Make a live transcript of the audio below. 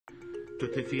to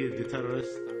defeat the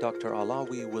terrorists. Dr.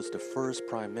 Allawi was the first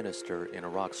prime minister in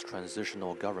Iraq's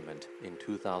transitional government in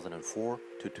 2004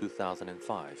 to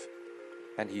 2005,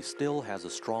 and he still has a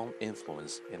strong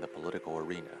influence in the political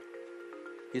arena.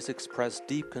 He's expressed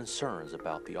deep concerns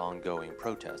about the ongoing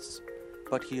protests,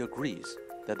 but he agrees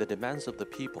that the demands of the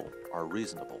people are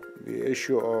reasonable. The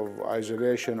issue of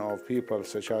isolation of people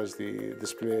such as the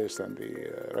displaced and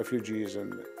the refugees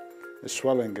and the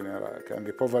swelling in Iraq, and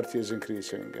the poverty is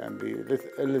increasing and the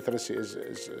illiteracy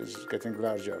is getting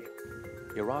larger.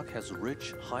 Iraq has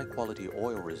rich, high-quality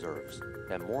oil reserves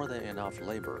and more than enough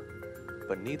labor,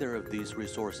 but neither of these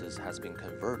resources has been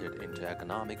converted into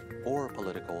economic or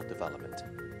political development.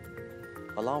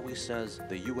 Allawi says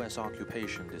the U.S.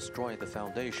 occupation destroyed the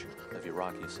foundation of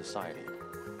Iraqi society,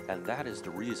 and that is the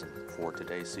reason for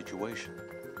today's situation.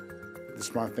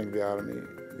 Dismantling the army,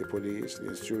 the police, the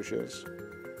institutions,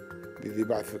 the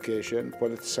de-Ba'athification,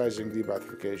 politicizing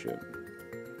de-Ba'athification,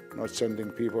 not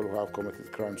sending people who have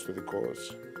committed crimes to the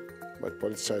cause, but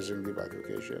politicizing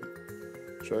de-Ba'athification.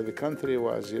 So the country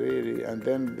was really, and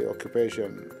then the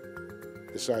occupation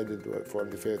decided for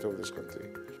the fate of this country.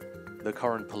 The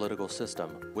current political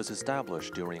system was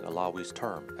established during Allawi's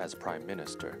term as prime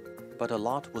minister, but a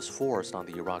lot was forced on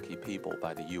the Iraqi people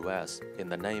by the U.S. in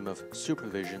the name of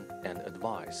supervision and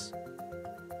advice.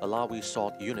 Allawi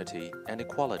sought unity and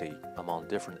equality among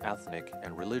different ethnic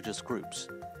and religious groups,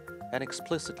 and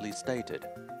explicitly stated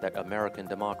that American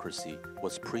democracy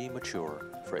was premature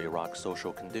for Iraq's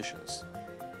social conditions.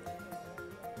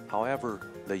 However,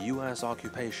 the U.S.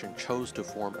 occupation chose to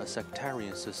form a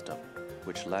sectarian system,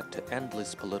 which led to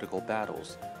endless political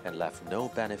battles and left no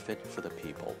benefit for the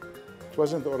people. It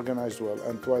wasn't organized well,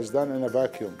 and it was done in a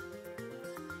vacuum.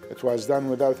 It was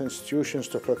done without institutions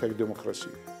to protect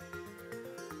democracy.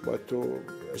 But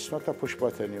it's not a push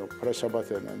button, you press a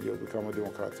button and you become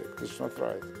democratic. That's not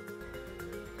right.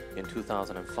 In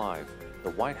 2005, the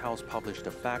White House published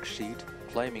a fact sheet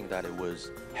claiming that it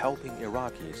was helping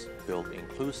Iraqis build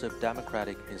inclusive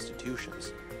democratic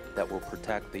institutions that will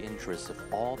protect the interests of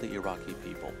all the Iraqi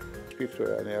people. Speak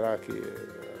to an Iraqi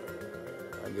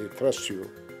and they trust you.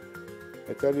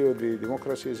 I tell you, the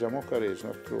democracy is a mockery, it's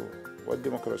not true. What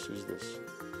democracy is this?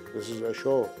 This is a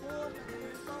show.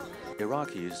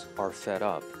 Iraqis are fed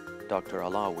up. Dr.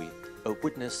 Allawi, a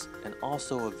witness and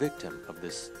also a victim of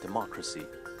this democracy,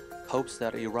 hopes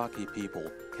that Iraqi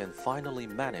people can finally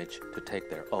manage to take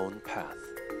their own path.